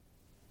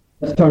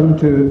Let's turn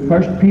to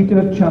 1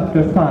 Peter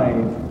chapter 5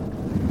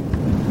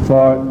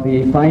 for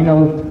the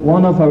final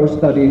one of our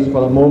studies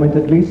for a moment,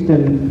 at least,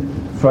 in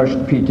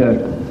 1 Peter.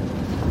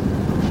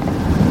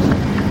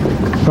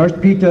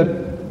 1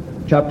 Peter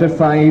chapter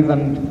 5,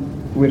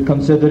 and we're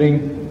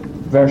considering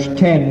verse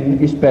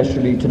 10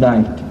 especially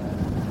tonight.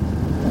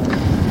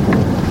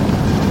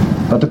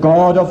 But the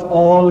God of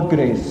all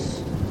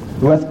grace,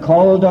 who hath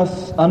called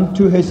us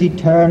unto his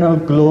eternal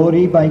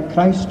glory by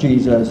Christ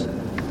Jesus,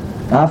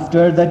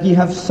 after that ye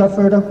have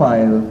suffered a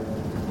while,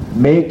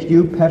 make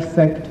you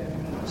perfect,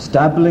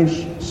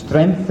 establish,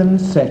 strengthen,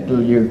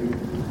 settle you.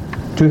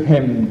 To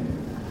him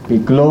be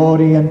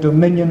glory and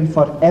dominion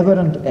for ever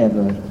and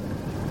ever.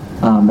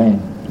 Amen.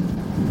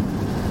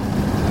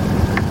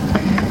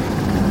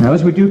 Now,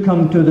 as we do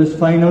come to this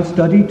final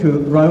study to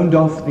round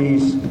off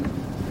these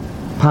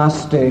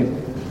past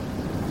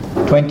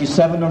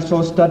 27 or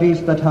so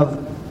studies that have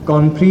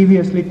gone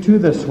previously to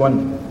this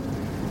one,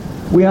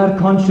 we are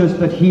conscious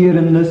that here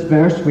in this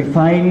verse we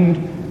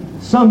find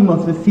some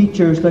of the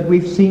features that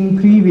we've seen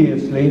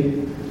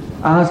previously,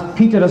 as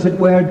Peter, as it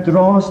were,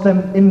 draws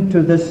them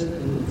into this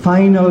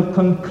final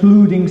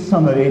concluding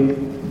summary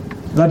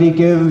that he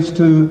gives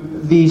to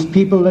these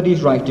people that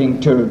he's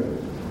writing to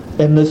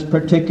in this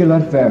particular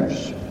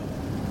verse.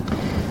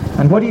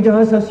 And what he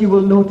does, as you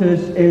will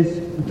notice,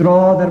 is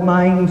draw their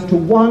minds to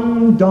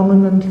one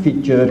dominant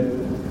feature,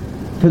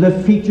 to the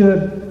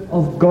feature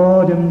of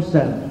God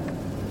himself.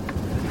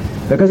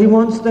 Because he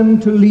wants them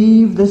to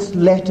leave this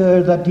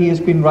letter that he has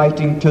been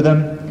writing to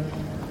them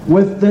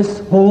with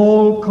this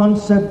whole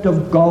concept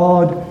of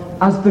God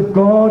as the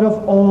God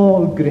of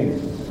all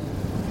grace,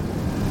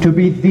 to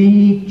be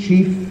the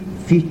chief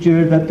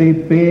feature that they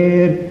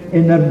bear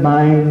in their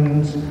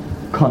minds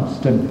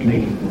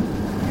constantly.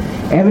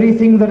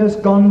 Everything that has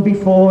gone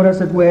before,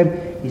 as it were,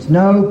 is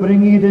now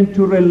bringing it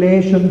into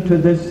relation to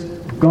this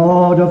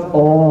God of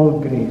all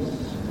grace.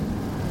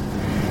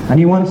 And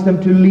he wants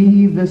them to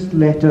leave this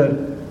letter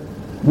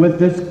with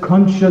this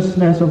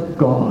consciousness of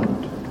God,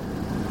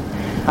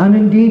 and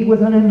indeed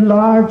with an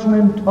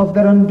enlargement of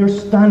their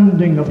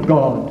understanding of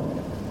God,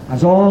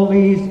 as all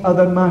these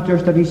other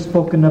matters that he's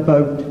spoken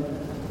about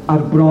are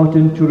brought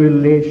into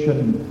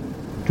relation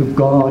to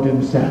God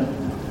himself.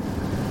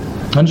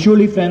 And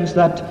surely, friends,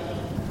 that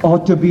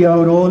ought to be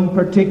our own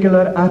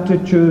particular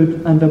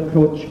attitude and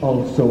approach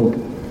also,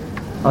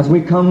 as we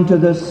come to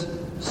this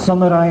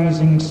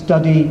summarizing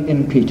study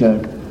in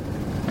Peter.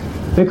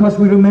 Because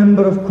we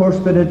remember, of course,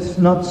 that it's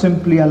not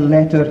simply a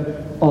letter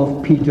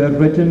of Peter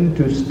written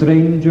to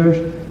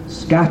strangers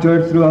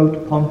scattered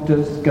throughout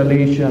Pontus,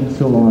 Galatia, and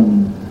so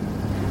on.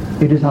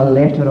 It is a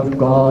letter of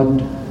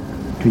God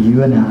to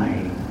you and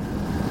I.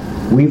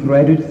 We've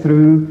read it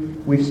through,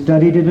 we've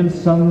studied it in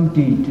some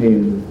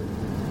detail.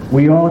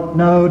 We ought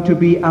now to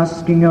be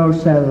asking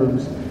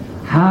ourselves,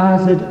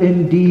 has it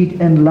indeed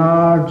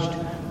enlarged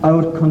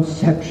our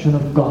conception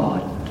of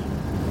God?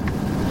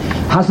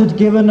 Has it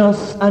given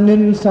us an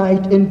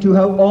insight into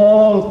how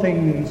all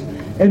things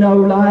in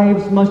our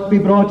lives must be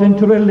brought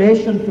into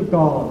relation to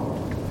God?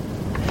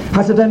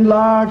 Has it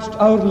enlarged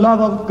our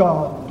love of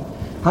God?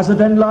 Has it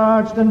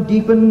enlarged and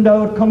deepened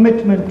our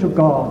commitment to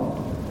God?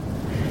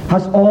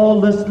 Has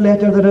all this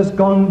letter that has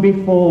gone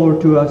before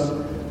to us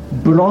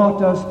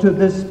brought us to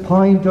this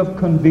point of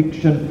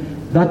conviction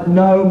that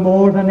now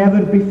more than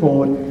ever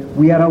before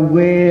we are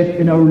aware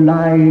in our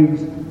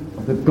lives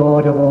of the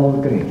God of all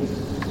grace?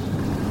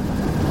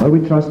 Well,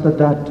 we trust that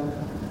that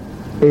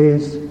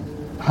is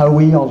how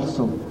we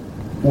also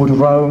would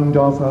round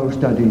off our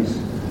studies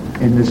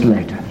in this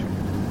letter.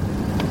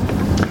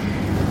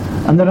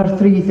 And there are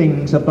three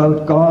things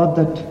about God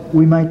that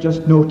we might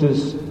just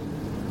notice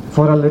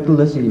for a little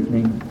this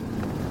evening.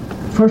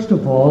 First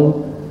of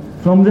all,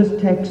 from this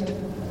text,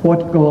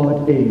 what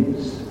God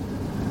is.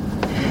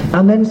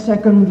 And then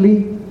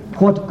secondly,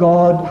 what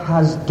God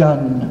has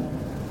done.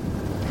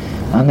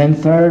 And then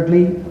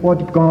thirdly,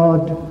 what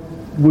God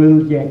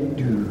will yet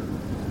do.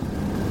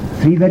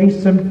 Three very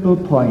simple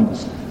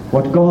points.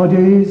 What God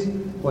is,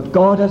 what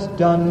God has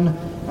done,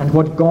 and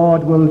what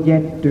God will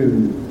yet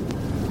do.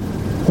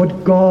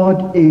 What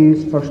God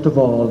is, first of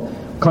all,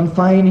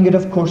 confining it,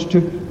 of course,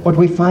 to what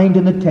we find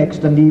in the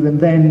text, and even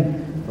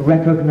then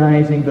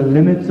recognizing the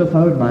limits of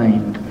our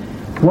mind.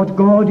 What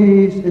God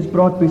is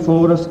brought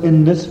before us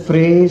in this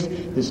phrase,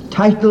 this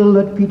title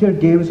that Peter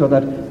gives, or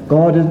that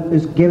God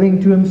is giving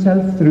to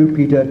himself through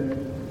Peter,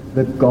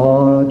 the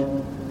God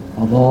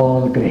of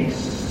all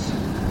grace.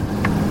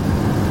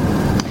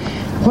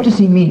 What does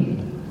he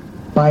mean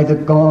by the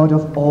God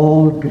of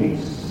all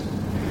grace?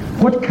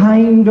 What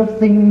kind of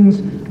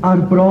things are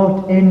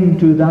brought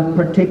into that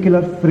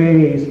particular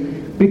phrase?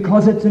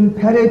 Because it's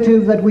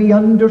imperative that we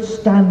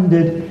understand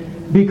it,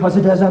 because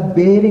it has a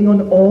bearing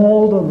on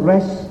all the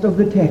rest of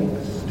the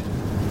text.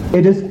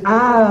 It is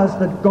as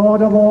the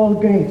God of all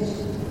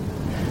grace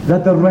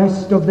that the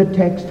rest of the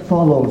text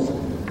follows,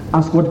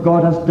 as what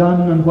God has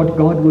done and what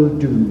God will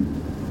do.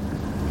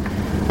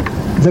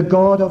 The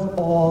God of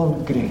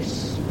all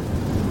grace.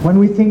 When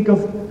we think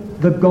of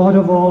the God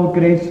of all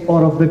grace,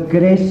 or of the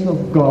grace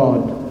of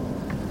God,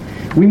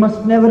 We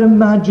must never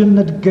imagine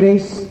that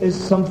grace is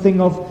something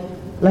of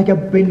like a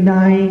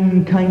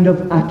benign kind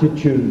of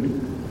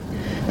attitude,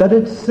 that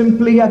it's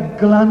simply a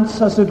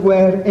glance, as it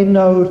were, in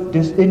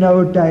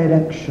our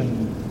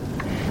direction,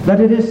 that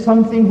it is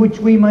something which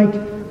we might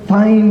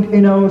find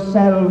in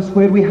ourselves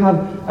where we have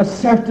a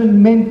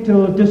certain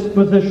mental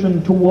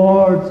disposition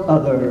towards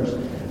others,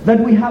 that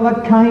we have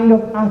a kind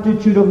of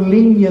attitude of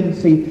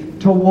leniency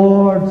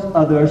towards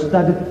others,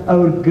 that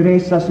our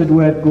grace, as it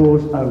were,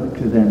 goes out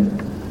to them.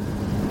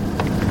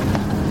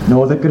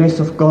 No, the grace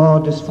of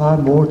God is far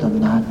more than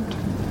that.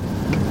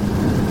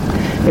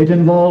 It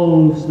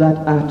involves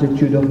that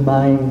attitude of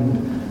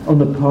mind on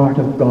the part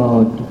of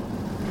God.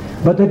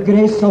 But the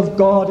grace of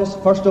God is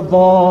first of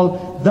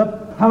all the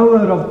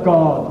power of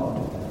God.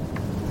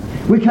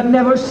 We can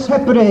never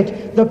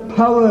separate the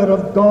power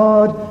of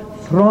God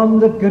from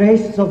the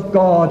grace of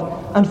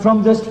God, and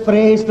from this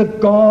phrase, the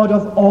God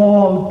of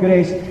all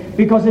grace,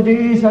 because it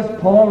is,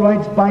 as Paul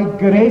writes, by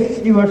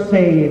grace you are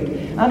saved.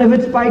 And if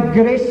it's by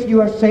grace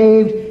you are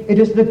saved, it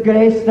is the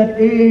grace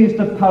that is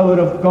the power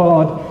of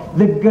God,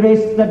 the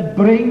grace that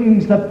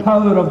brings the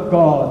power of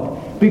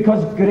God,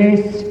 because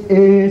grace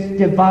is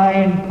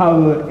divine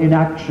power in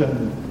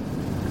action.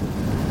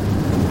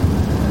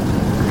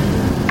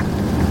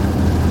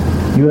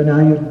 You and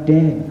I are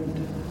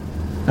dead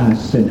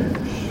as sinners.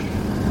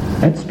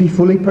 Let's be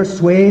fully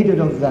persuaded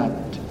of that.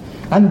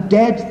 And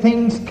dead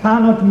things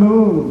cannot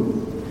move.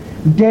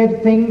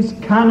 Dead things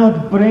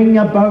cannot bring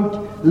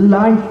about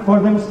life for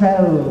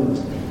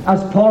themselves.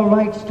 As Paul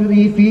writes to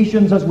the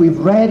Ephesians, as we've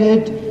read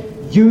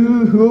it,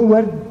 you who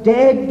were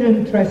dead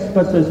in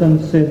trespasses and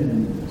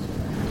sins.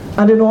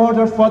 And in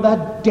order for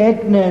that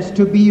deadness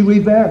to be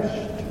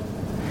reversed,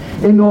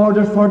 in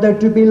order for there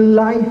to be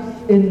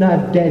life in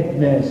that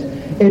deadness,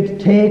 it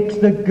takes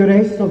the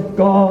grace of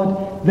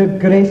God, the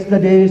grace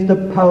that is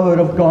the power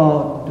of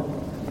God.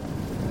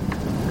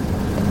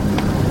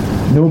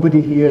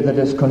 Nobody here that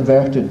is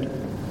converted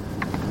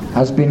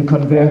has been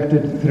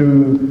converted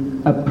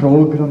through a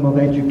program of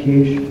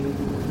education,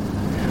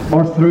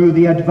 or through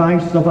the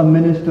advice of a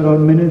minister or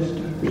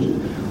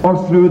ministers,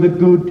 or through the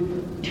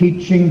good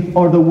teaching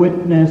or the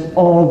witness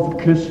of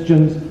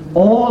Christians.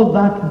 All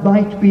that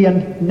might be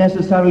and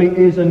necessarily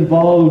is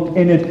involved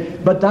in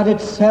it, but that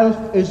itself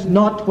is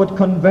not what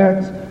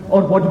converts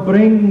or what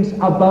brings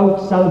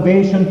about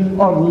salvation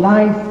or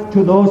life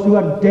to those who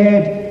are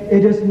dead.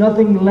 It is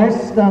nothing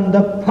less than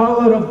the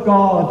power of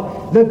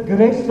God, the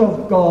grace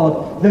of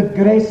God, the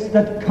grace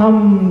that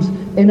comes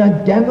in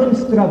a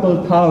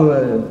demonstrable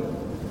power.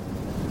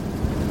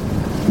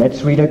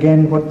 Let's read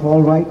again what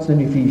Paul writes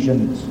in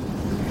Ephesians.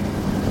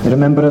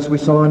 Remember, as we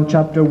saw in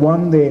chapter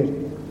 1 there,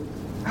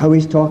 how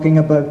he's talking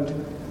about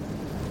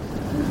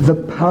the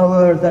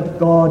power that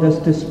God has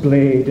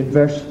displayed in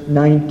verse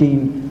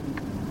 19.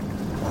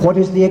 What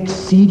is the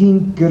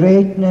exceeding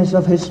greatness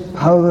of his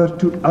power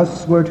to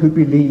usward who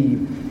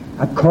believe,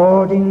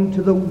 according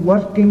to the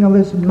working of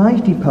his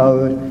mighty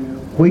power,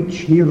 which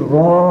he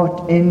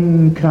wrought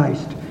in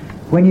Christ,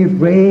 when he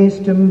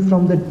raised him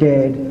from the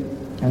dead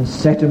and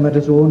set him at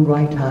his own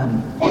right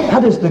hand.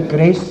 That is the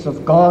grace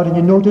of God. And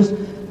you notice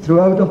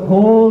throughout the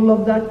whole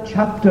of that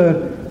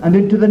chapter and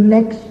into the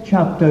next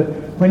chapter,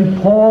 when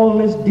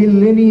Paul is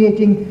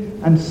delineating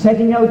and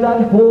setting out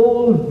that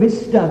whole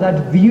vista,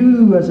 that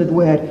view, as it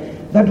were,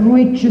 that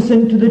reaches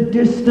into the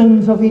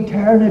distance of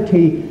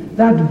eternity,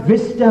 that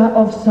vista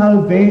of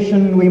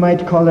salvation, we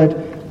might call it,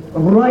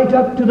 right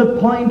up to the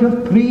point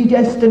of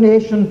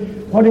predestination.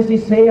 What does he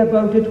say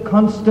about it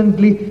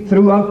constantly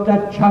throughout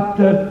that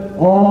chapter?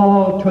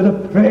 All to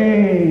the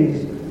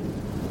praise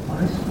of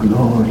his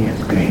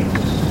glorious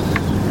grace.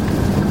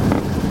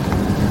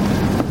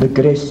 The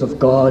grace of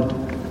God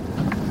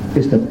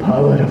is the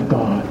power of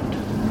God.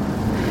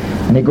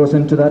 And he goes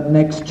into that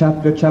next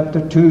chapter,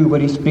 chapter 2, where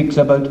he speaks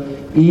about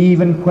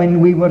even when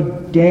we were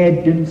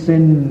dead in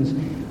sins,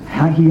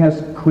 he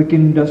has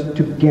quickened us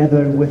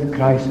together with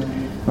Christ,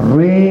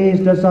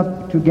 raised us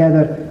up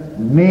together,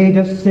 made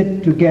us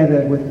sit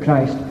together with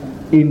Christ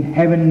in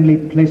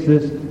heavenly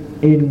places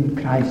in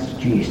Christ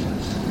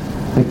Jesus.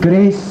 The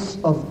grace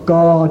of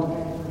God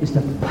is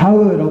the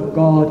power of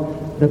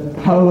God, the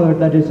power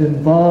that is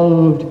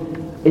involved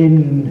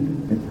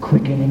in the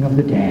quickening of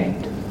the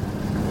dead.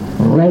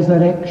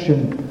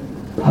 Resurrection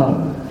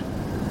power,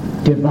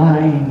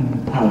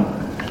 divine power,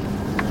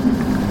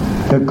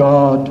 the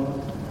God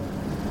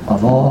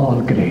of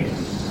all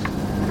grace.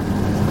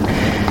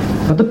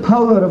 But the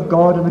power of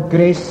God and the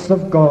grace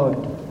of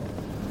God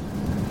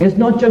is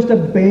not just a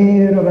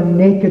bare or a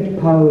naked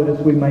power, as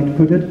we might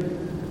put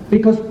it,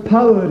 because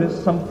power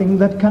is something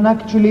that can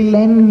actually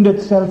lend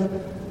itself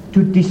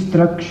to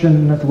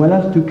destruction as well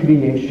as to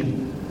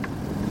creation.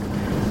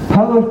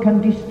 Power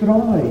can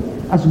destroy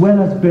as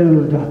well as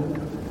build up.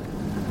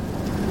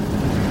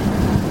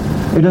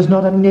 It is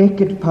not a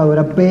naked power,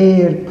 a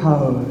bare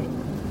power,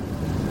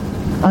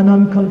 an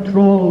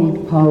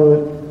uncontrolled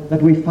power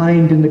that we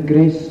find in the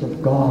grace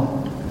of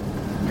God,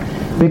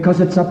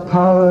 because it's a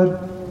power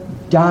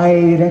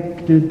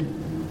directed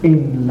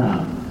in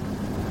love,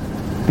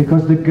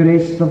 because the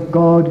grace of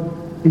God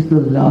is the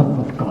love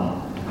of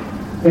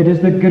God. It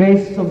is the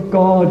grace of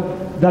God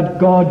that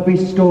God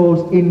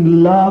bestows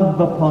in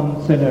love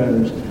upon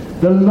sinners.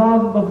 The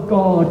love of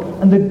God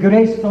and the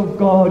grace of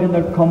God in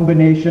their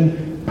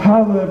combination,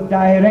 power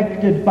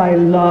directed by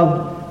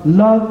love,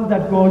 love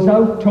that goes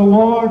out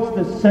towards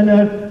the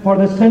sinner for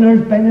the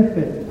sinner's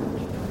benefit.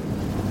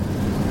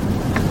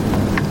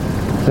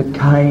 The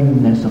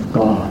kindness of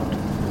God,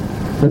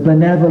 the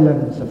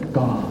benevolence of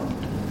God,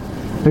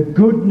 the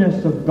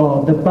goodness of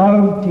God, the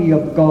bounty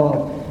of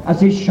God, as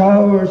he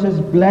showers his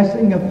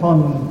blessing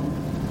upon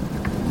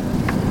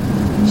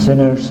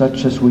sinners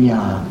such as we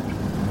are.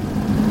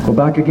 Go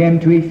back again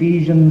to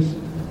Ephesians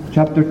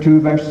chapter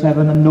 2 verse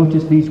 7 and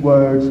notice these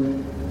words,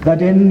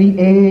 that in the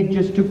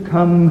ages to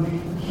come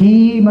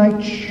he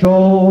might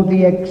show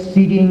the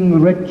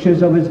exceeding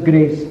riches of his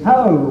grace.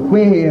 How?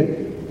 Where?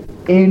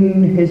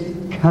 In his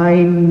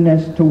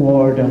kindness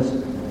toward us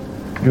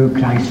through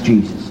Christ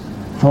Jesus.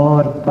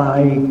 For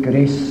by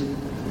grace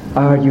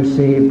are you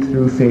saved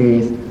through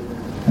faith,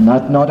 and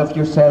that not of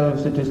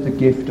yourselves, it is the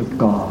gift of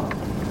God.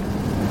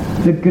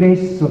 The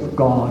grace of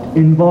God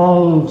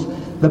involves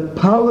the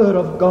power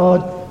of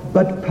God,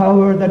 but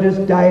power that is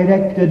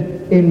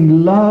directed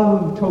in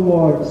love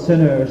towards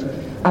sinners.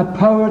 A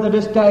power that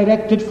is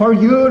directed for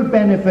your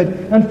benefit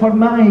and for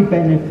my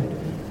benefit.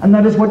 And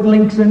that is what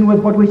links in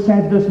with what we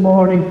said this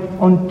morning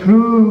on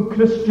true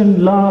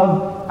Christian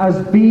love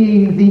as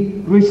being the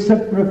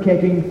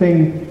reciprocating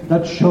thing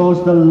that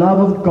shows the love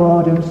of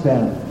God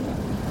himself.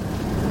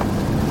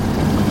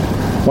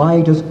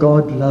 Why does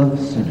God love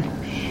sinners?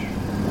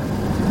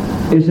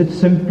 Is it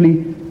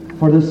simply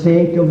for the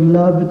sake of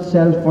love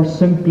itself, or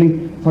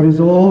simply for his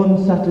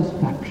own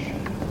satisfaction?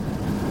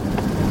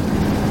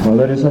 Well,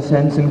 there is a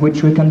sense in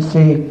which we can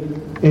say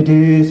it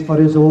is for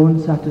his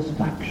own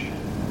satisfaction.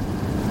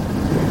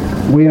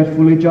 We are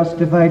fully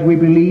justified, we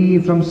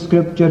believe, from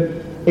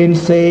Scripture in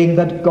saying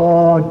that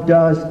God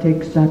does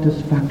take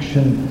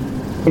satisfaction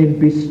in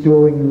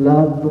bestowing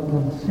love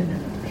upon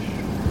sinners.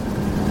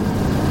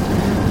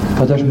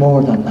 But there's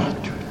more than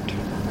that to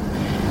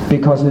it.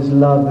 Because his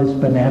love is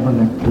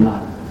benevolent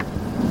love.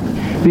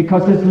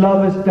 Because his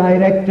love is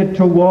directed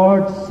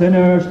towards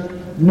sinners,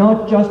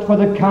 not just for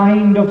the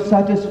kind of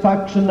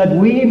satisfaction that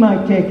we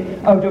might take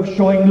out of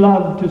showing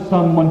love to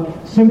someone,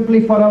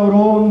 simply for our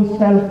own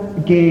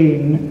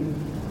self-gain,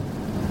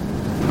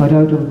 but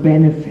out of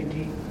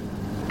benefiting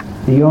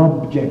the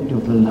object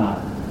of the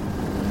love.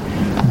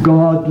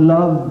 God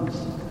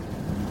loves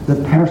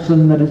the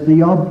person that is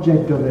the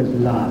object of his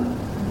love.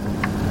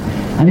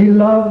 And he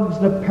loves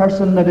the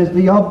person that is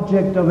the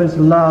object of his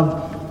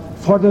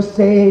love for the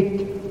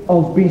sake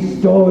of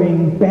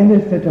bestowing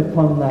benefit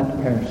upon that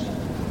person.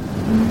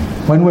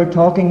 When we're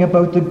talking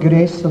about the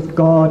grace of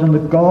God and the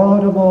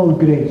God of all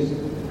grace,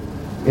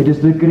 it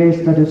is the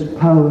grace that is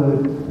power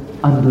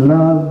and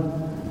love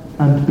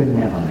and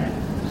benevolence,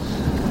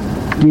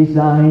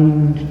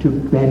 designed to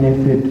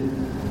benefit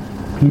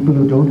people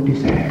who don't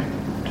deserve it.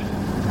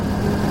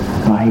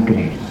 By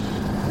grace,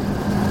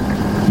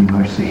 you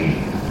are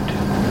saved.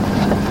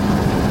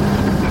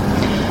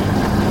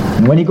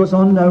 And when he goes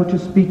on now to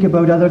speak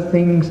about other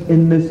things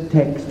in this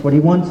text, what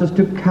he wants us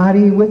to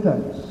carry with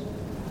us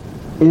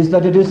is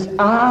that it is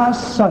as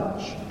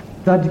such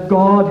that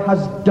God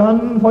has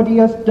done what he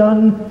has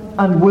done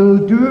and will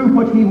do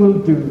what he will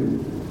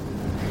do.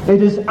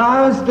 It is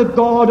as the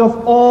God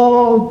of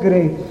all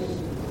grace,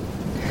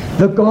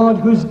 the God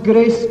whose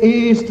grace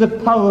is the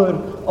power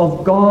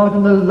of God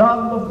and the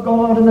love of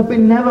God and the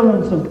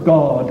benevolence of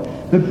God,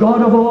 the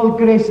God of all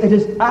grace, it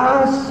is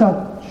as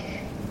such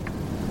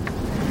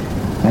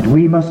that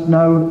we must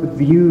now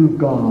view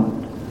God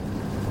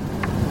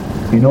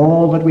in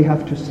all that we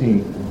have to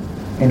say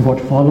in what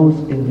follows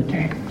in the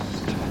text.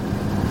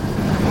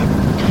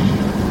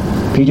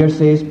 Peter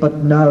says, but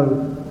now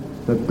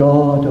the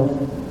God of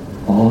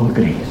all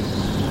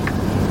grace.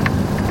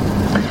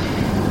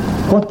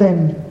 What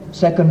then,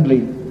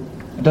 secondly,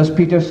 does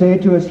Peter say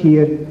to us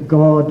here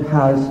God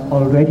has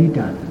already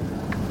done?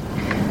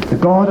 The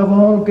God of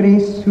all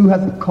grace, who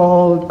hath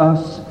called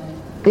us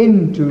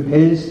into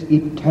his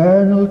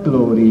eternal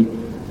glory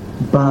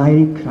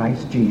by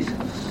Christ Jesus.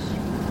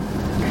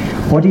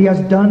 What he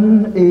has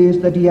done is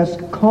that he has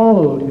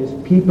called his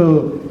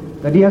people,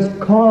 that he has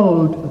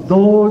called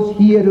those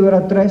here who are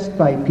addressed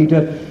by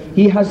Peter.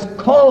 He has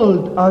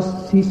called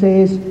us, he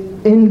says,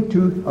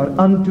 into or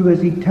unto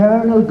his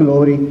eternal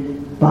glory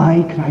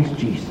by Christ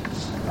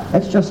Jesus.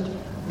 Let's just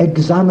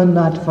examine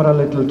that for a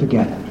little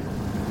together.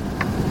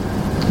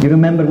 You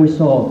remember we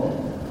saw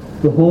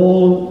the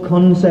whole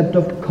concept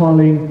of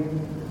calling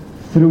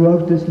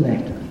throughout this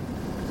letter.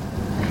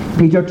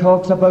 Peter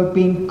talks about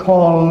being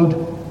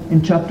called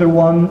in chapter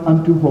 1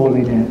 unto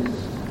holiness.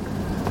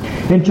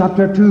 In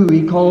chapter 2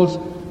 he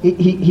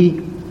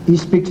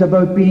speaks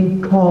about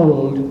being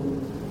called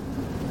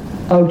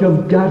out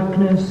of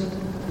darkness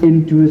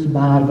into his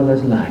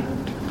marvelous light.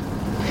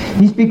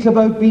 He speaks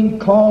about being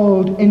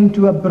called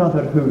into a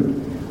brotherhood,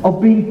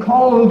 of being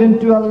called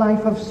into a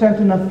life of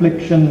certain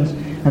afflictions,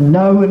 And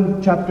now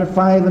in chapter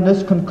 5, in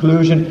this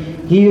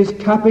conclusion, he is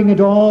capping it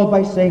all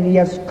by saying he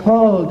has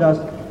called us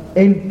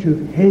into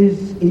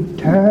his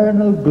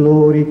eternal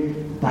glory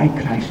by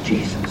Christ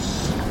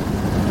Jesus.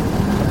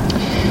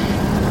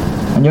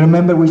 And you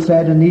remember we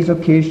said on these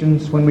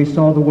occasions when we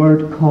saw the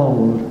word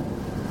called,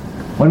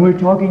 when we're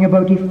talking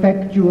about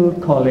effectual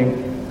calling,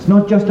 it's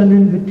not just an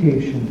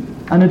invitation,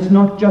 and it's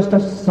not just a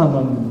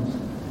summons.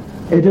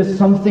 It is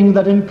something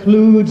that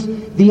includes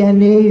the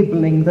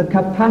enabling, the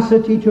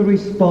capacity to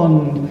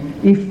respond.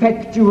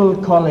 Effectual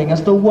calling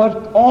as the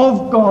work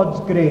of God's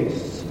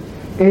grace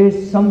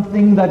is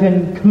something that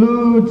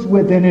includes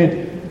within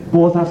it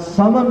both a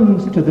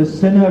summons to the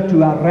sinner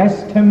to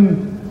arrest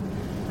him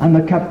and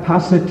the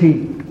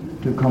capacity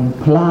to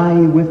comply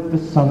with the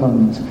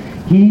summons.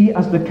 He,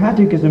 as the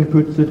Catechism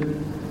puts it,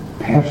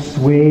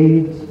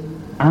 persuades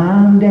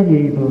and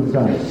enables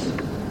us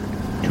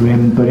to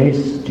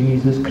embrace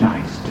Jesus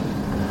Christ,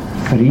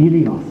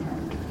 freely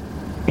offered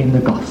in the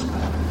gospel.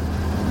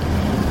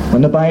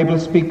 When the Bible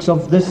speaks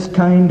of this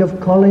kind of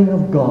calling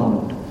of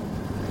God,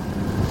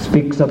 it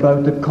speaks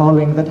about the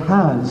calling that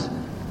has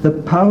the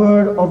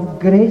power of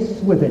grace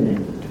within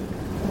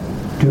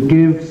it to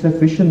give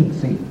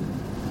sufficiency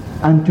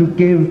and to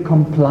give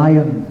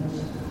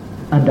compliance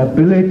and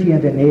ability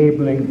and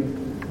enabling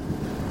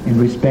in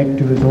respect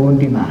to his own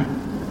demands.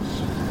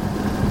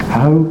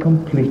 How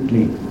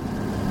completely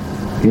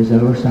is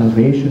our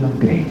salvation of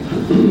grace.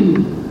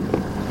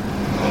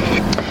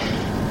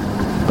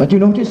 But you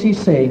notice he's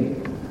saying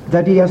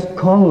that he has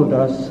called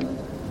us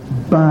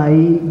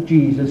by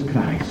Jesus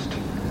Christ.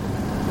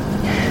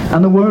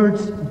 And the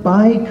words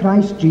by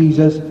Christ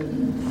Jesus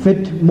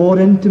fit more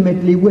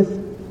intimately with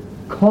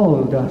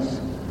called us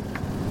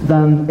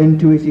than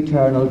into his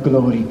eternal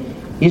glory.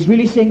 He's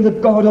really saying the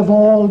God of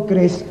all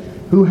grace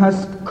who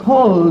has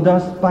called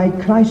us by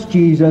Christ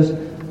Jesus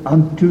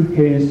unto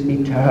his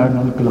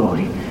eternal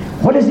glory.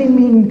 What does he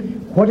mean?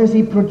 What does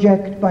he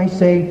project by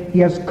saying he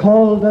has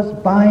called us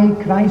by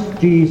Christ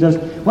Jesus?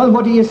 Well,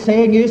 what he is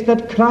saying is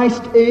that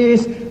Christ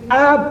is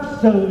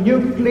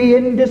absolutely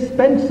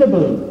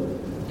indispensable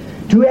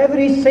to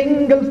every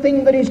single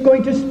thing that he's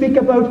going to speak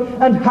about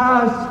and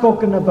has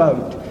spoken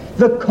about.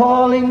 The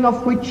calling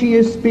of which he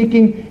is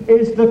speaking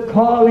is the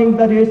calling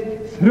that is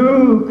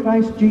through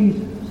Christ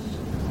Jesus.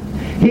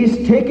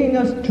 He's taking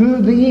us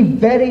to the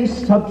very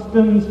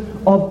substance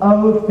of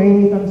our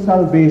faith and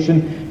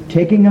salvation,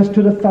 taking us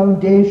to the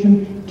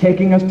foundation,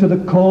 taking us to the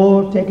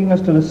core, taking us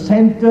to the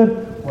center,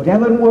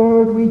 whatever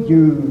word we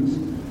use.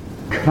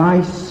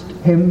 Christ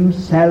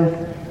himself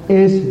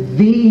is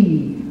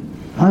the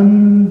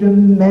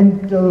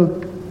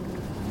fundamental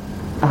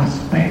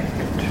aspect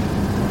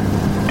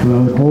to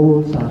our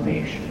whole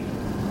salvation.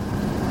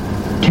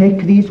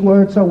 Take these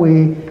words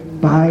away,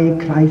 by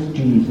Christ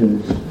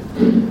Jesus.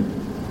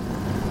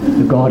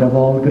 The God of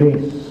all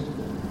grace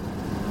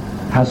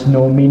has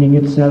no meaning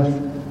itself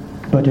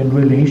but in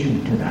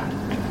relation to that.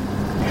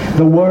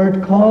 The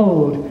word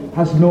called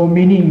has no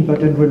meaning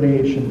but in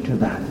relation to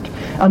that.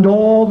 And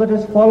all that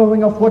is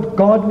following of what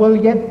God will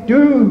yet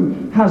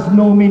do has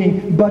no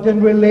meaning but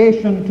in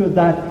relation to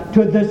that,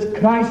 to this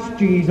Christ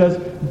Jesus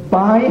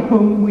by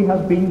whom we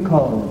have been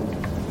called.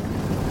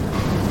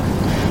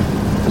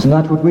 Isn't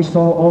that what we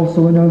saw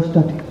also in our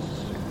studies?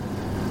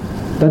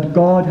 That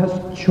God has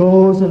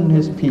chosen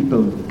his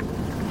people,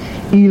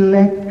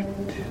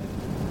 elect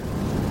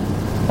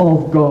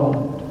of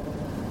God,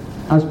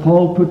 as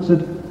Paul puts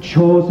it,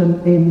 chosen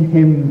in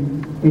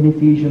him in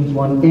Ephesians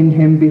 1, in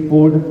him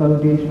before the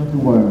foundation of the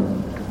world.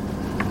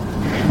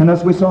 And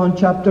as we saw in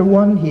chapter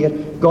 1 here,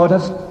 God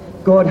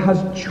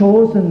has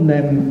chosen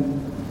them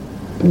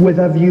with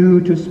a view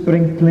to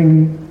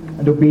sprinkling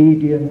and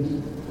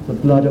obedience the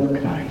blood of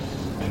Christ.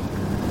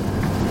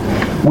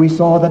 We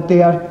saw that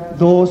they are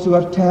those who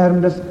are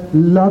termed as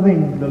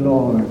loving the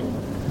Lord,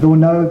 though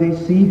now they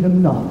see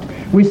him not.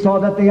 We saw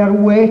that they are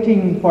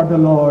waiting for the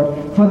Lord,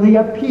 for the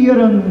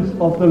appearance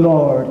of the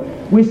Lord.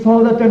 We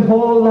saw that their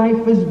whole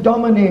life is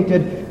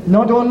dominated,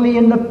 not only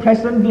in the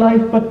present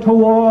life, but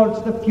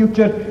towards the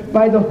future,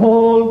 by the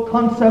whole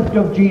concept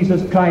of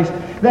Jesus Christ.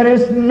 There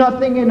is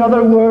nothing, in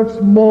other words,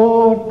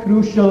 more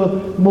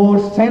crucial, more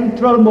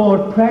central,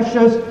 more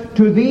precious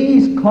to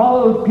these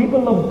called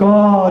people of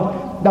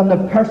God than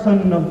the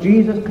person of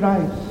Jesus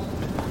Christ.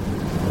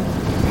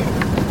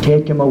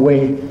 Take him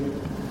away,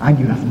 and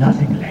you have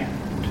nothing left.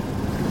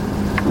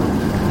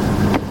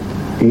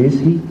 Is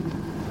he?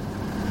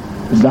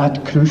 Is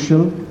that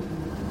crucial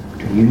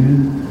to you?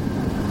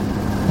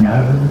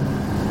 No,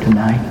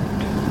 tonight.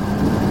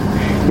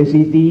 Is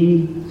he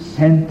the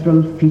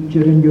central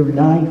feature in your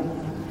life?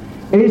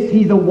 Is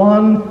he the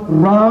one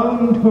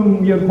round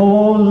whom your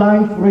whole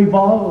life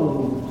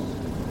revolves?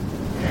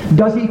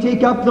 Does he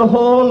take up the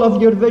whole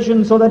of your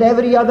vision so that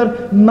every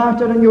other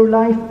matter in your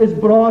life is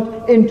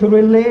brought into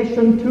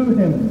relation to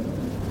him?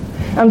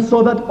 And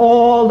so that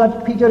all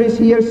that Peter is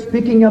here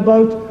speaking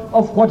about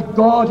of what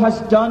God has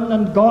done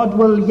and God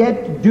will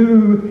yet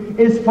do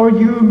is for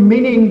you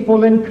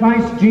meaningful in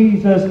Christ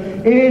Jesus.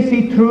 Is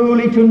he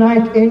truly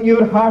tonight in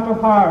your heart of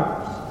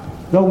hearts?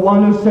 the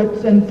one who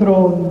sits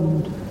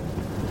enthroned.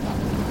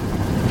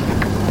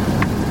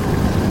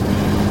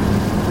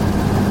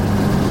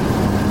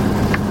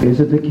 Is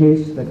it the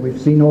case that we've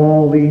seen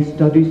all these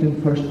studies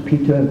in 1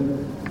 Peter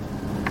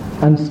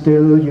and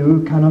still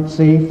you cannot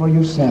say for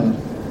yourself,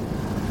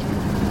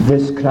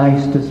 this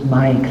Christ is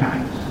my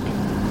Christ,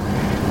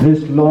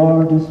 this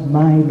Lord is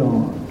my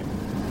Lord,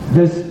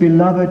 this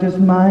beloved is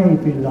my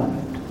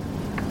beloved,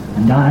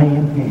 and I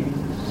am his?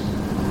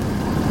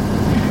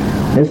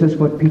 This is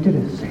what Peter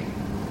is saying.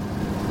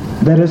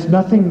 There is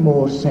nothing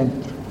more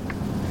central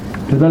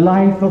to the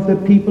life of the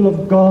people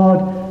of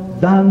God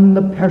than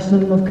the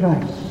person of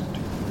Christ.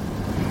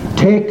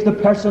 Take the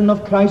person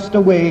of Christ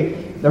away,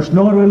 there's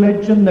no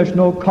religion, there's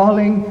no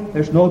calling,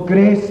 there's no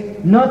grace,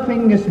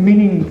 nothing is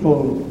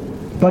meaningful.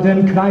 But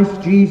in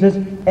Christ Jesus,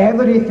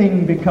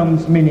 everything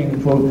becomes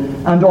meaningful,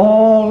 and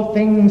all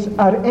things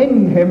are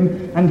in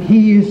him, and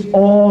he is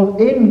all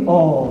in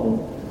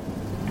all,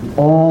 to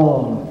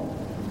all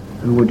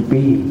who would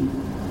be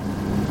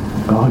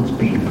God's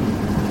people.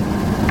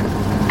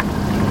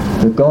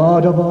 The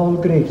God of all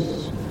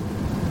grace,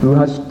 who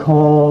has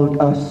called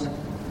us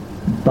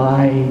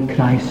by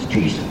Christ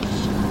Jesus.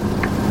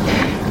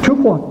 To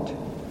what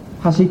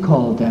has he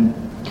called them?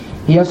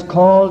 He has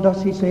called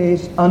us, he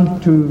says,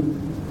 unto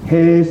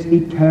his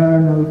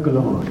eternal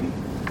glory.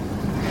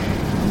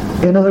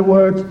 In other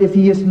words, if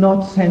he is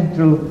not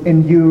central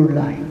in your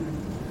life,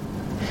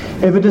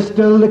 if it is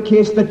still the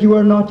case that you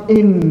are not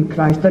in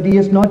Christ, that he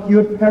is not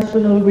your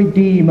personal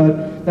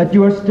Redeemer, that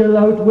you are still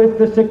out with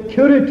the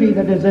security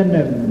that is in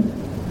him,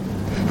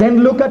 then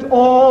look at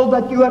all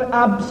that you are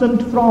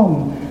absent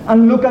from,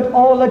 and look at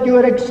all that you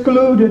are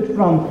excluded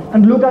from,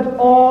 and look at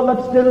all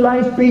that still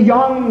lies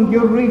beyond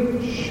your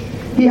reach.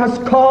 He has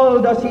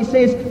called us, he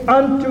says,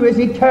 unto his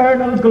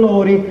eternal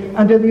glory.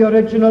 And in the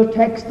original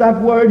text,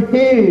 that word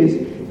his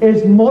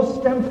is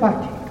most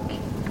emphatic.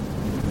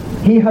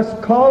 He has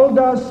called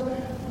us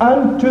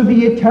unto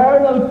the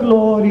eternal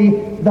glory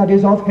that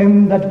is of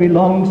him that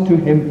belongs to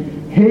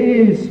him,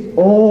 his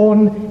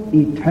own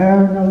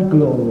eternal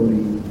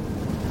glory.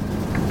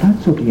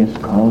 That's what he has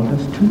called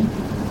us to.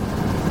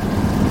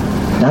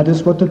 That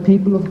is what the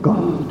people of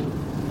God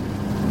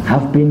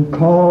have been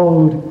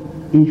called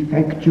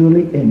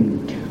effectually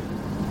into.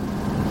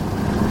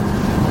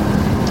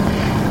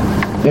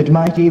 It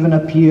might even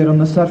appear on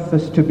the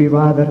surface to be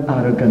rather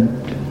arrogant,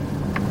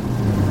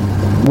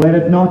 were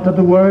it not that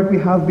the word we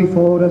have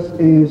before us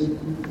is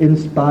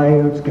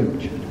inspired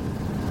scripture,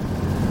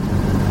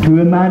 to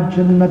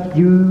imagine that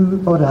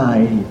you or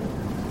I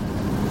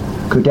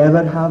could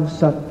ever have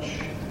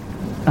such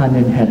an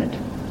inheritance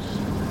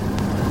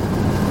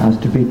as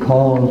to be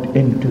called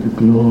into the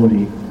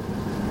glory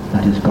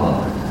that is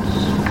God's.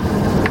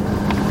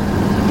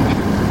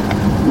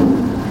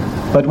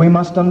 But we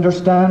must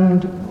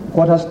understand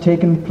what has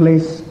taken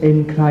place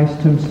in Christ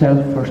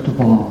himself first of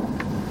all.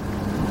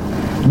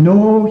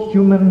 No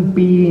human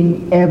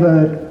being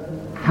ever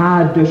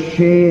had a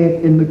share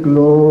in the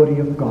glory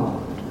of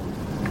God.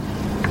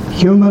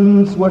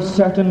 Humans were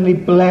certainly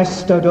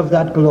blessed out of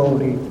that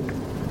glory.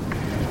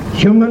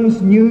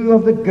 Humans knew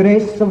of the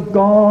grace of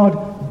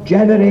God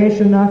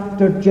generation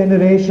after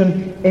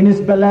generation in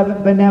his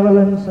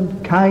benevolence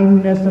and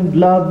kindness and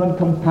love and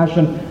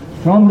compassion.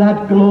 From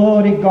that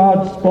glory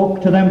God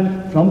spoke to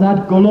them. From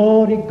that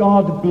glory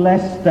God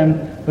blessed them.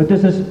 But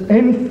this is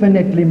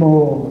infinitely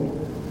more.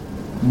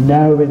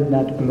 Now in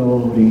that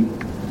glory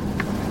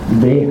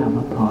they have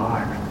a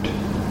part.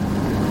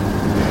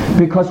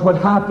 Because what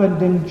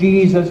happened in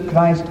Jesus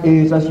Christ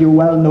is, as you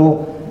well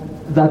know,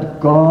 that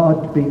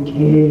God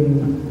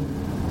became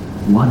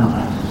one of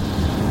us.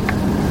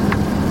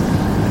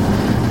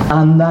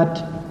 And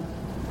that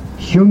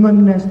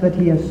humanness that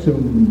he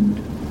assumed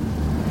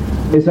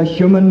is a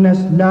humanness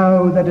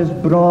now that is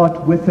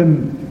brought with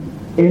him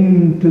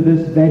into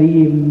this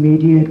very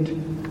immediate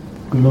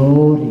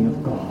glory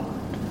of God.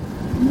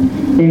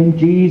 In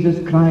Jesus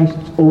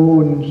Christ's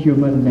own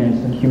humanness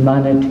and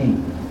humanity,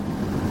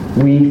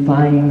 we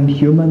find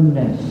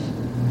humanness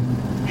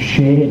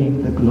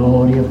sharing the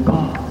glory of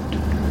God.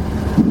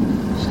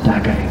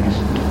 Staggering,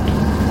 isn't it?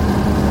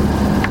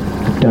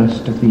 The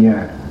dust of the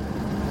earth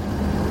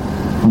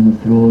on the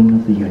throne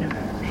of the universe.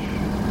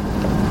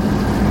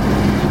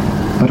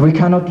 But we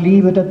cannot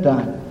leave it at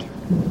that,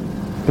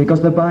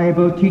 because the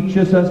Bible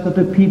teaches us that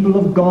the people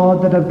of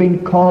God that have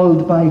been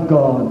called by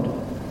God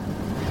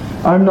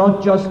are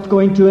not just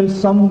going to in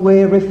some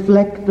way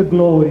reflect the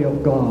glory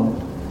of God,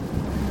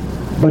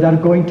 but are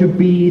going to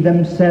be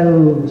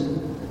themselves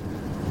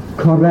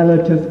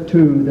correlative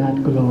to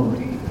that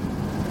glory.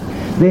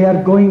 They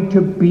are going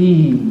to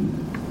be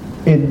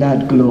in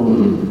that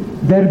glory.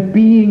 Their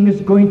being is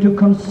going to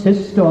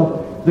consist of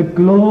the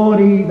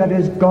glory that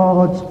is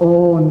God's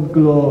own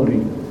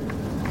glory.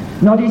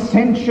 Not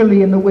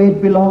essentially in the way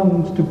it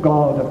belongs to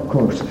God, of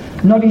course.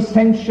 Not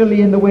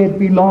essentially in the way it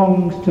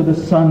belongs to the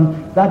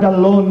Son. That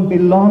alone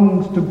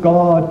belongs to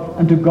God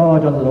and to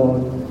God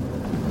alone.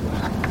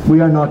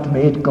 We are not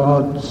made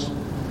gods.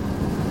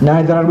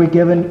 Neither are we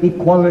given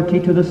equality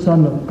to the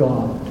Son of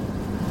God.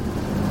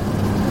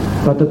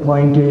 But the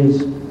point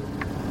is,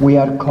 we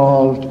are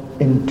called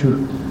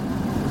into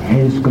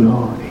his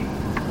glory.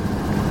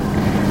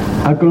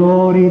 A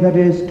glory that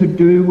is to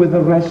do with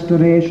the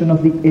restoration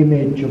of the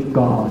image of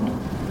God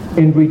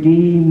in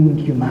redeemed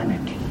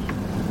humanity.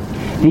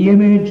 The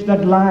image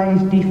that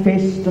lies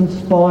defaced and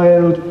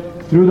spoiled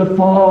through the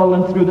fall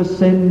and through the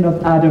sin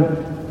of Adam,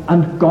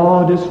 and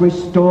God is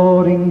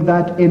restoring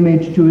that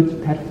image to its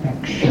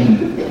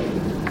perfection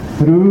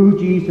through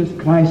Jesus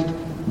Christ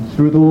and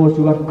through those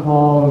who are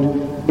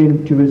called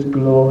into his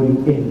glory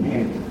in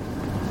him.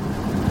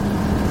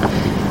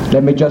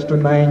 Let me just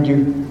remind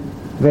you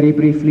very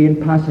briefly in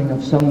passing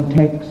of some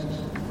texts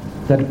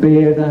that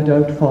bear that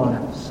out for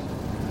us.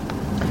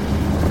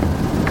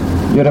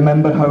 You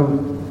remember how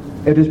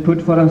it is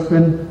put for us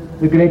in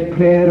the great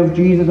prayer of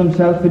Jesus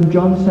himself in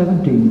John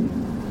 17.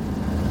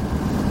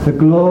 The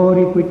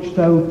glory which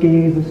thou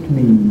gavest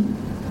me,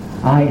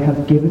 I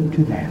have given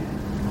to them,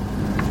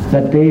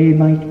 that they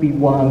might be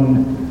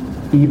one,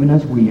 even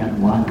as we are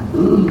one.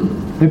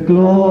 The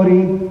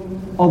glory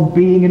of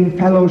being in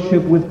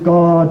fellowship with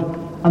God,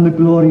 and the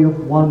glory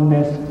of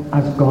oneness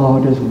as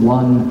God is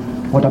one.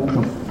 What a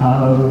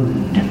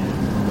profound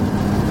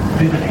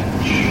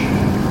privilege.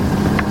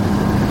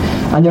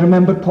 And you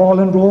remember Paul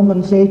in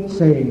Romans 8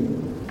 saying,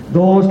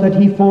 those that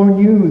he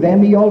foreknew,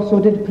 them he also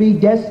did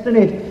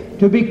predestinate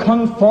to be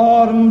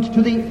conformed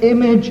to the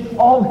image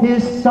of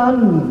his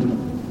Son.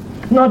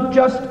 Not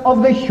just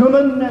of the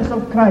humanness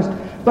of Christ,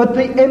 but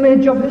the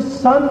image of his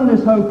Son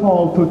is how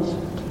Paul puts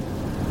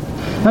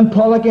it. And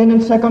Paul again in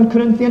 2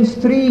 Corinthians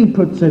 3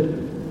 puts it,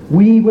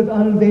 we with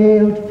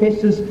unveiled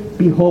faces,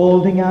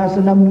 beholding as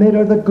in a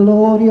mirror the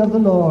glory of the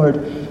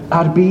Lord,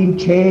 are being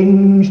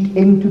changed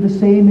into the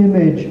same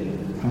image,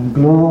 from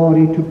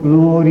glory to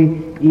glory,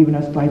 even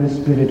as by the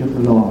Spirit of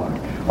the Lord.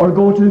 Or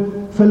go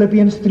to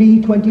Philippians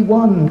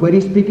 3:21, where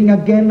he's speaking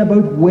again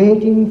about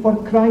waiting for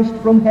Christ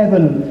from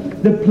heaven,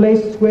 the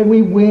place where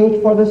we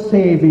wait for the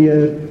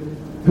Saviour,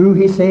 who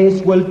he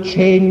says will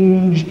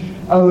change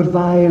our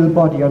vile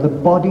body, or the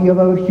body of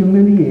our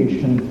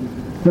humiliation,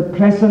 the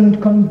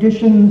present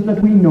conditions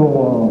that we know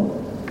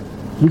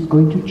of. He's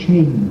going to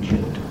change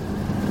it,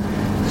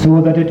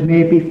 so that it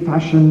may be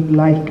fashioned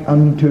like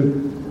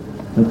unto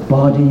the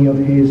body of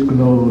his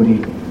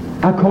glory.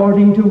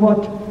 According to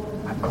what?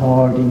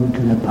 According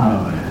to the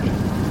power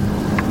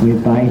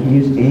whereby he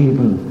is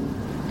able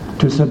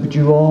to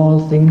subdue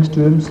all things to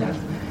himself.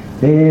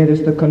 There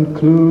is the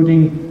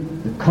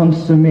concluding, the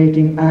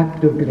consummating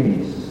act of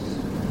grace,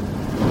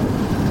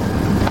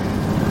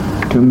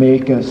 to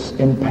make us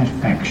in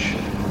perfection,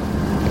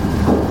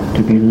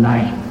 to be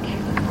like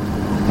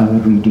our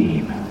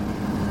Redeemer.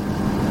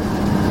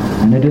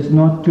 And it is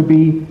not to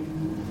be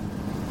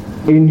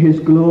in his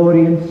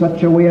glory in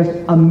such a way as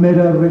a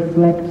mirror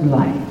reflects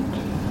light.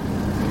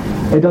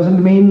 It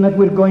doesn't mean that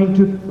we're going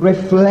to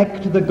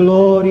reflect the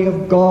glory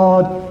of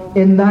God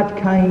in that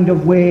kind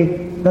of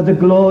way, that the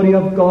glory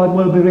of God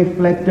will be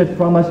reflected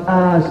from us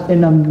as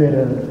in a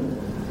mirror.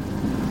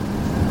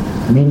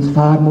 It means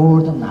far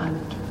more than that.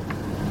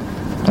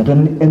 That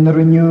in the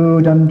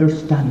renewed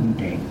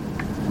understanding,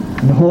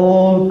 in the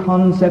whole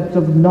concept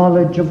of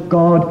knowledge of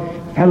God,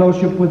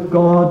 fellowship with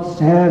God,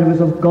 service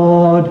of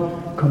God,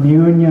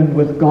 communion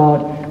with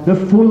God, the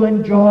full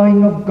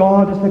enjoying of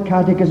God, as the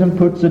Catechism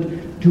puts it,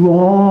 to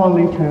all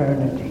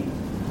eternity.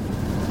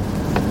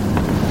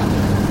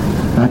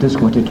 That is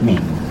what it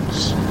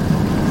means,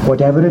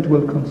 whatever it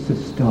will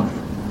consist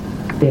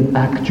of in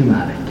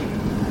actuality.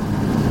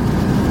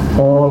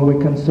 All we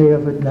can say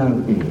of it now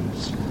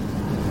is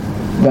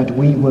that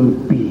we will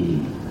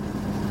be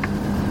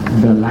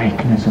the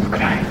likeness of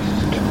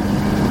Christ,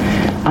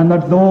 and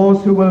that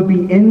those who will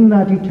be in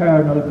that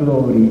eternal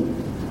glory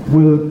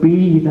will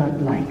be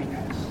that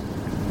likeness,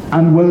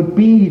 and will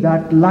be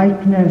that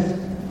likeness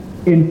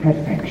in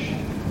perfection.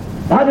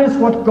 That is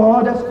what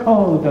God has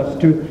called us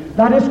to.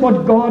 That is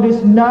what God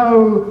is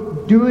now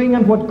doing,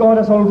 and what God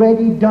has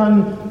already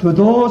done to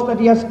those that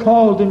he has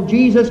called in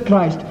Jesus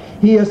Christ.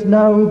 He is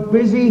now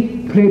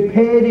busy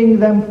preparing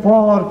them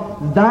for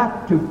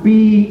that, to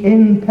be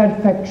in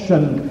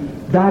perfection,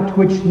 that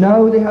which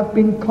now they have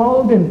been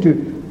called into.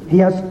 He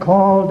has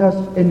called us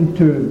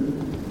into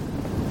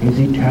his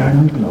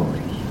eternal glory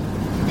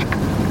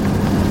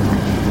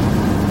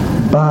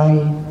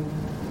by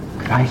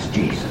Christ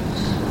Jesus.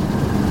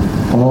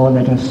 Oh,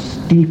 let us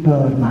steep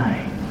our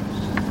minds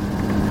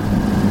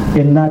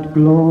in that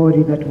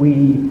glory that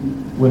we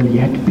will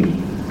yet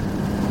be,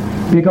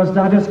 because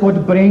that is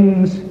what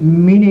brings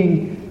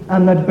meaning,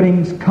 and that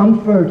brings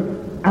comfort,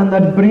 and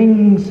that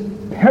brings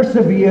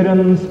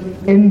perseverance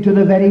into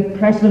the very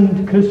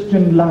present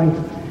Christian life.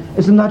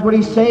 Isn't that what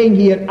he's saying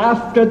here?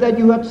 After that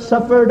you have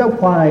suffered a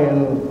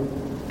while.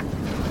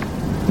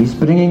 He's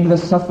bringing the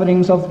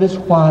sufferings of this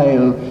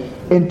while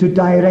into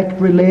direct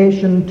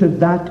relation to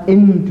that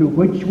into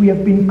which we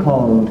have been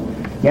called.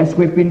 Yes,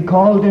 we've been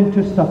called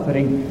into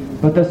suffering,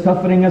 but the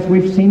suffering, as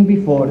we've seen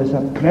before, is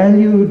a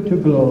prelude to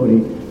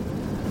glory.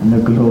 And the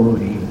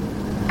glory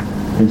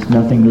is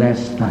nothing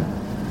less than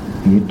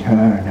the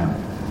eternal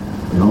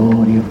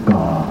glory of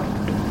God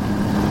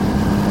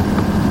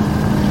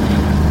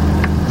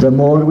the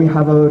more we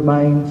have our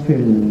minds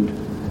filled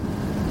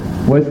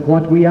with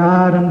what we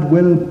are and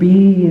will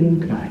be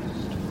in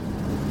Christ,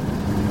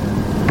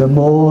 the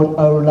more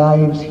our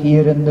lives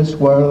here in this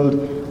world,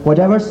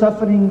 whatever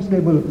sufferings they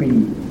will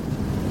be,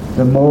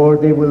 the more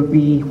they will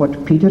be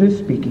what Peter is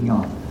speaking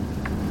of,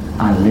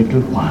 a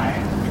little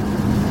while.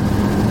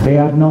 They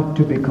are not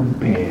to be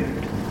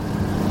compared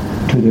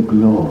to the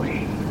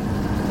glory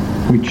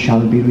which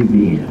shall be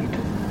revealed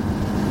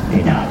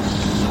in us.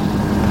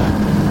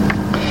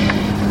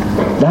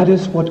 That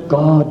is what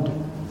God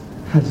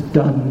has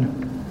done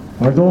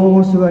for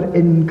those who are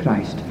in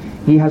Christ.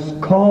 He has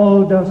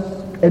called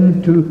us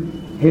into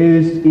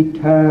his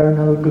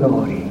eternal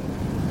glory.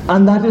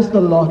 And that is the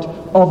lot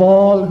of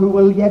all who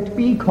will yet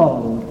be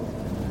called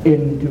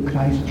into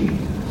Christ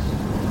Jesus.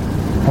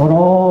 For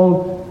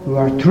all who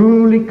are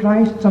truly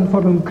Christ's and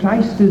for whom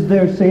Christ is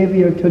their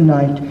Saviour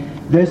tonight,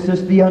 this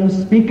is the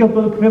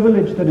unspeakable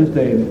privilege that is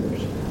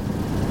theirs.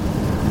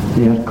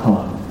 They are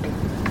called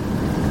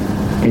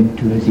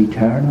into his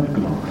eternal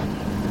glory.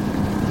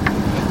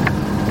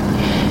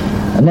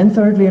 And then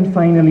thirdly and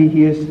finally,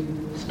 he is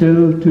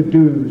still to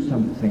do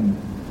something.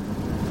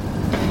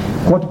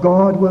 What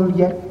God will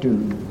yet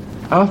do,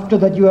 after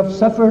that you have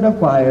suffered a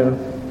while,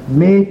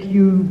 make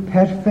you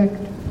perfect,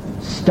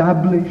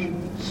 establish,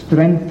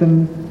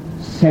 strengthen,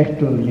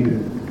 settle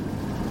you.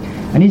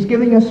 And he's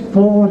giving us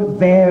 4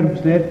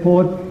 verbs there,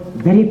 4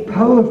 very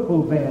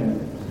powerful verbs.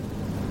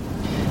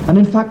 And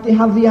in fact they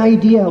have the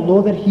idea,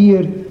 although they're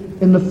here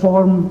in the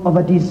form of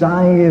a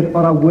desire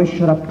or a wish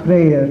or a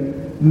prayer,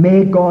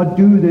 may God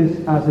do this,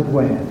 as it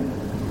were.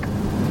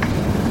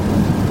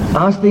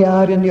 As they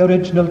are in the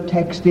original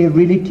text, they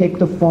really take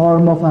the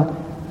form of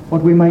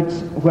what we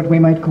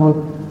might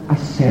call a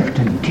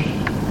certainty.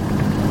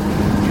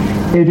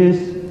 It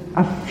is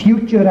a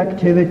future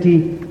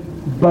activity,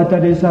 but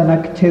it is an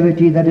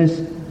activity that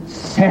is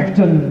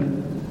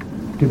certain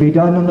to be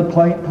done on the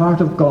part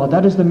of God.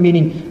 That is the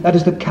meaning, that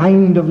is the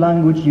kind of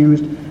language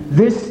used.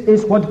 This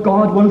is what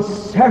God will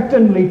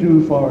certainly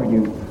do for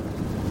you,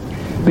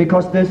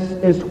 because this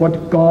is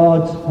what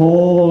God's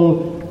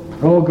whole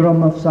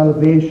program of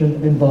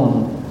salvation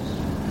involves.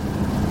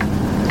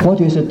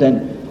 What is it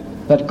then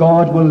that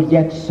God will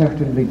yet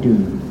certainly do?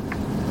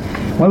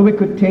 Well, we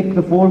could take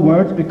the 4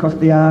 words because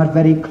they are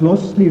very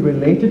closely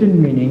related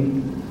in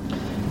meaning,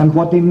 and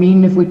what they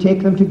mean, if we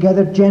take them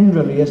together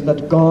generally, is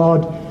that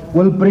God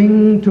will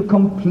bring to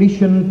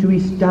completion, to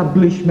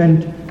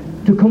establishment,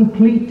 to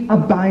complete,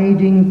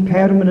 abiding,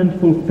 permanent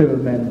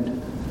fulfillment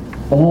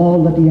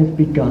all that he has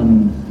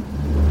begun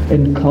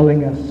in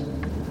calling us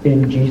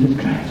in Jesus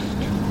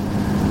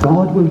Christ.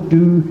 God will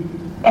do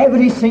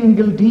every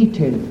single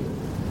detail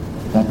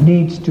that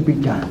needs to be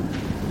done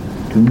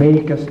to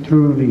make us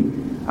truly,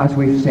 as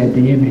we've said,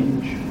 the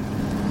image,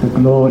 the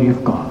glory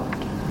of God.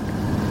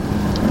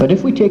 But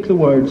if we take the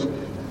words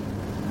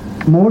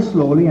more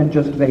slowly and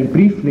just very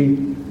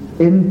briefly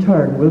in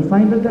turn, we'll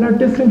find that there are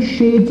different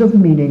shades of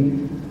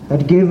meaning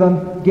that give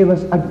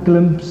us a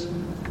glimpse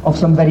of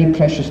some very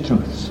precious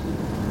truths.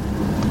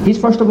 He's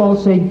first of all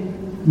saying,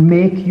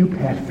 make you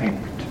perfect.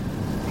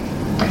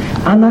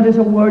 And that is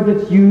a word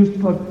that's used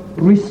for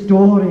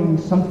restoring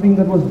something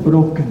that was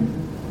broken,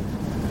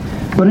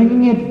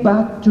 bringing it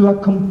back to a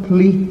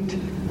complete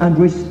and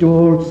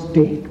restored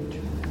state.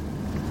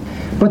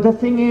 But the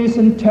thing is,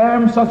 in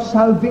terms of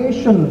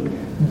salvation,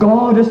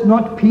 God is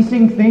not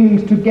piecing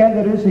things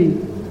together, is he?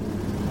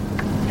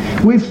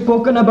 We've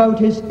spoken about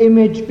his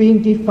image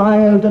being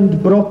defiled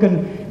and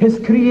broken. His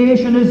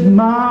creation is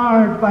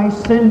marred by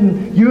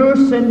sin, your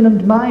sin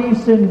and my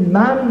sin,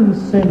 man's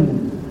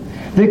sin.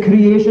 The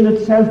creation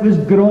itself is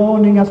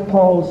groaning, as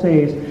Paul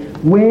says,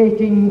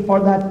 waiting for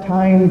that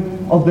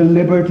time of the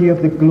liberty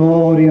of the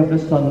glory of the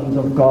sons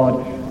of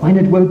God, when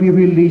it will be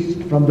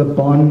released from the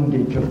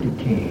bondage of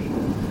decay.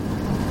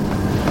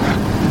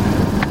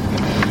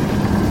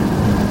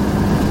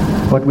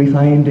 What we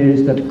find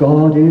is that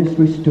God is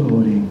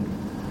restoring,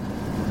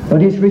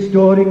 but he's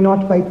restoring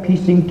not by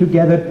piecing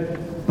together,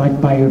 but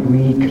by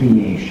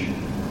recreation.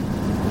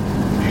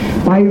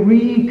 By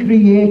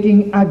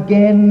recreating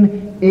again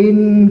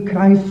in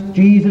Christ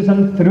Jesus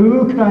and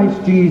through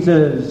Christ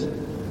Jesus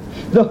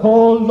the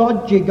whole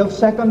logic of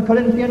 2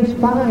 Corinthians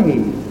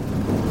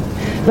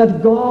 5.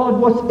 That God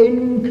was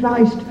in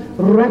Christ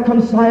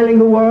reconciling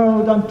the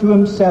world unto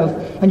himself.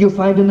 And you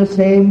find in the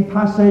same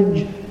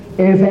passage,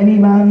 if any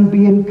man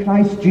be in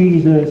Christ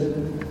Jesus,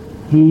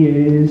 he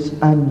is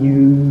a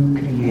new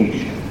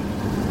creation.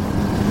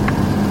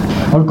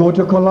 Or go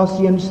to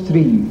Colossians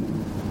 3,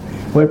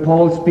 where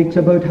Paul speaks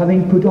about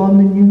having put on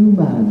the new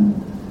man,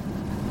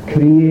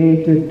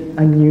 created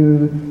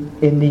anew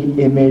in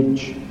the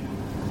image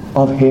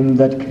of him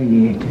that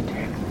created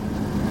him.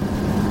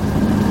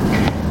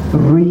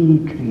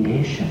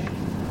 Recreation,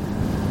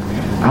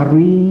 a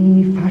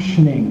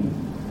refashioning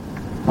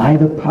by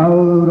the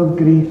power of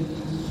grace.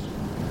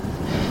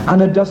 And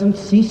it doesn't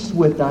cease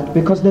with that,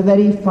 because the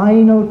very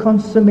final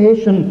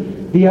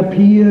consummation, the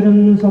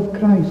appearance of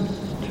Christ,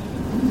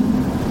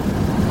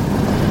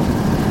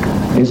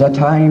 is a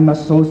time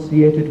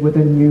associated with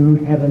a new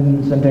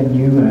heavens and a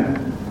new earth,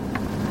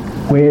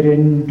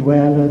 wherein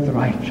dwelleth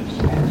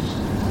righteousness.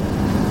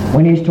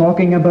 When he's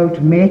talking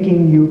about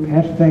making you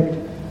perfect,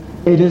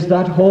 it is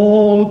that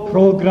whole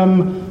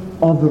program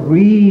of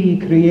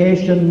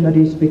recreation that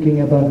he's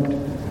speaking about.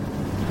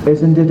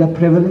 Isn't it a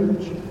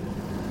privilege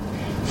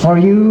for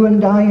you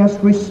and I, as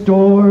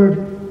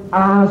restored,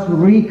 as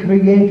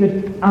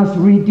recreated, as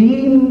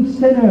redeemed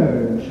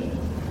sinners,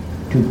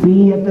 to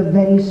be at the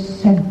very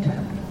center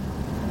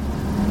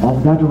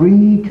of that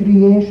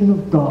recreation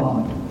of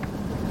God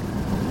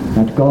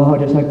that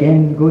God is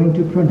again going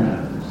to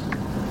pronounce,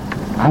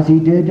 as he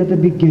did at the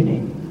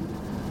beginning,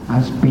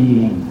 as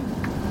being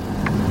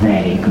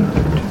very good.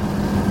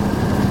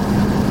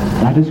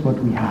 That is what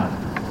we have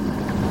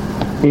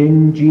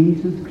in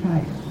Jesus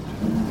Christ.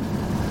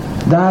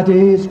 That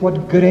is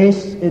what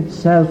grace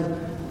itself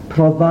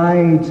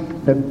provides.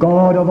 The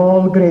God of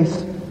all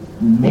grace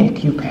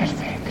make you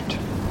perfect,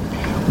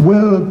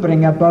 will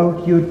bring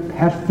about you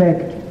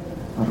perfect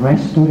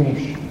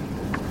restoration.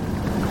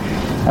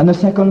 And the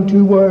second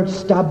two words,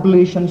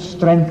 establish and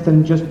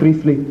strengthen, just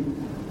briefly,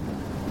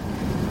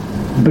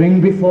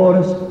 bring before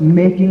us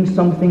making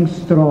something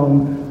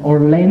strong or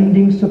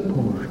lending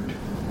support.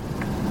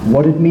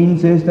 What it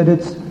means is that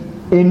it's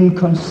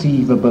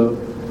inconceivable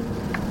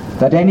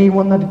that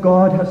anyone that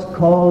God has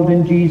called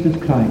in Jesus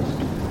Christ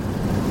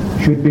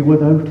should be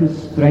without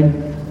his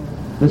strength,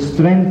 the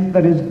strength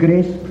that his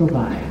grace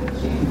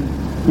provides.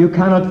 You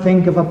cannot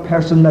think of a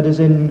person that is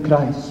in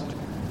Christ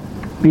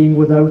being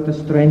without the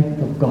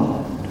strength of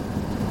God,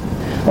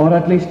 or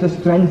at least the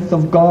strength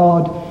of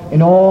God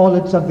in all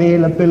its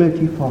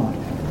availability for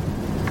them.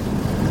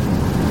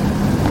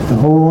 The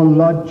whole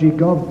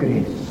logic of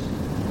grace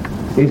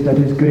is that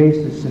his grace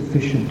is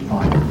sufficient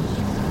for us,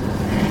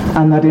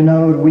 and that in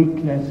our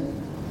weakness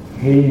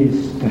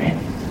his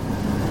strength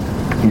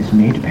is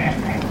made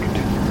perfect.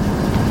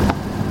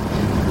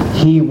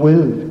 He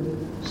will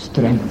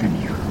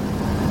strengthen you.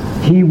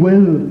 He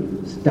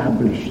will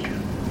establish you.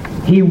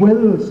 He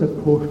will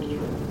support you.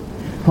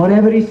 For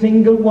every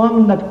single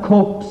one that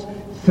copes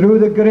through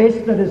the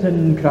grace that is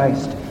in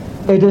Christ,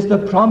 it is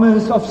the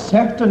promise of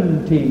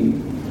certainty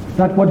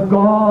that what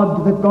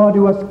God, the God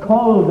who has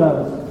called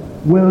us,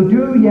 will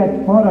do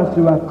yet for us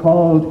who are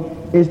called,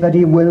 is that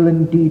he will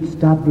indeed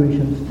establish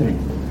and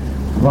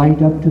strengthen, right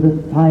up to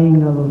the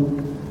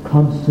final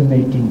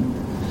consummating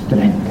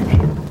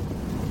strengthening.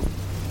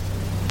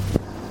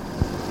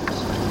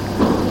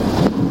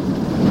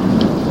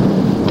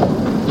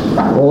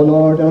 O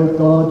Lord our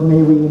God,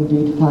 may we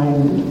indeed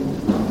find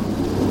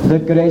the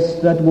grace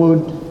that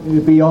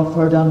would be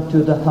offered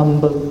unto the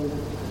humble.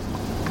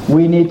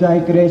 We need thy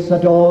grace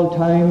at all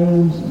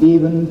times,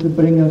 even to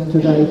bring us to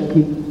thy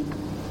feet.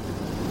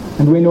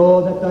 And we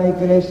know that thy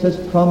grace is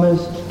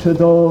promised to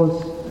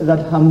those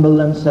that humble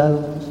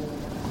themselves.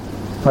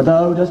 For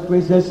thou dost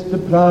resist the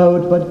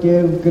proud, but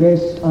give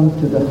grace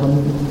unto the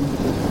humble.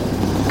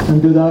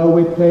 And do thou,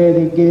 we pray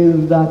thee,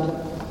 give that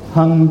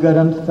hunger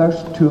and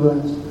thirst to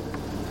us,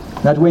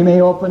 that we may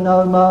open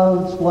our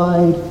mouths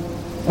wide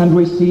and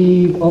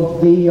receive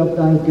of thee, of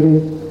thy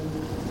grace,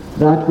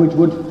 that which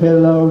would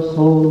fill our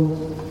souls,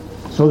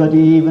 so that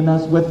even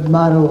as with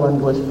marrow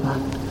and with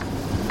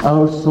fat,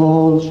 our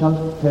soul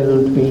shall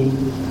filled be.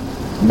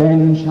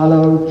 Then shall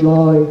our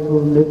joyful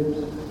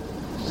lips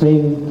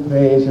sing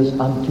praises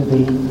unto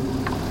thee.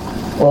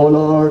 O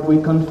Lord,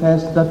 we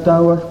confess that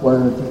thou art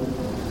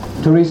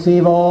worthy to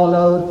receive all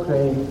our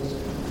praise,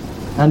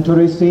 and to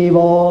receive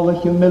all the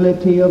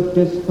humility of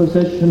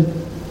disposition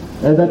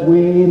that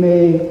we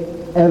may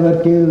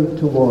ever give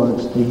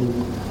towards thee.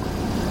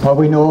 For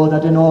we know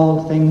that in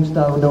all things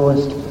thou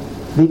knowest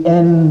the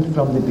end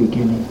from the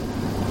beginning.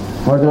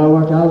 For thou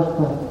art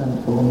Alpha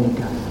and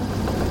Omega,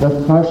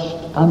 the first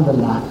and the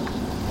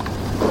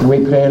last.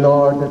 We pray,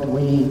 Lord, that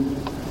we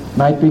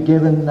might be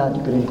given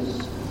that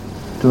grace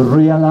to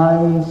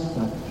realize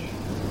such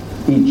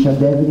each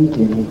and every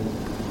day.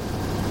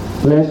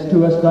 Bless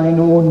to us thine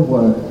own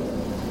word.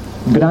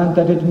 Grant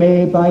that it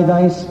may, by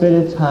thy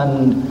Spirit's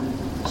hand,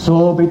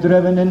 so be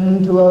driven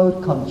into our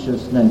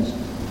consciousness,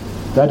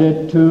 that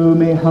it too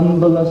may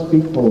humble us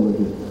before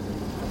thee,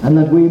 and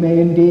that we may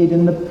indeed,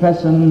 in the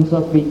presence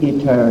of the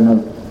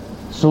eternal,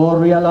 so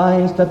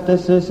realize that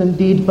this is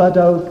indeed but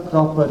our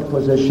proper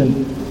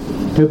position,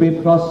 to be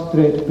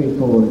prostrate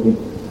before thee,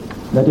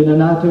 that in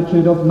an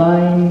attitude of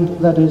mind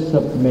that is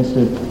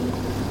submissive,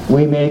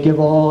 we may give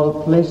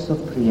all place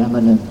of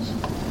preeminence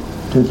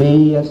to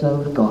thee as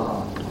our God.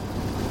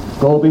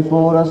 Go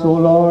before us, O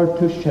Lord,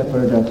 to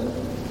shepherd us,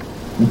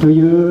 and to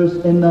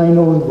use in thine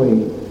own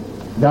way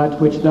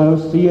that which thou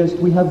seest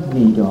we have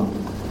need of.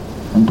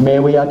 And may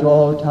we at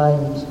all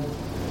times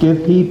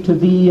give heed to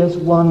thee as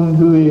one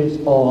who is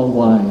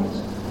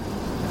all-wise,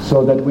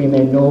 so that we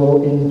may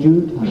know in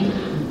due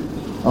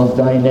time of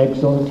thine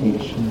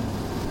exaltation.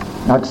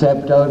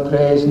 Accept our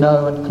praise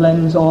now and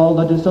cleanse all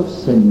that is of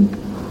sin.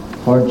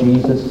 For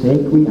Jesus'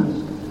 sake we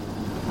ask.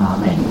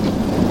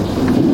 Amen.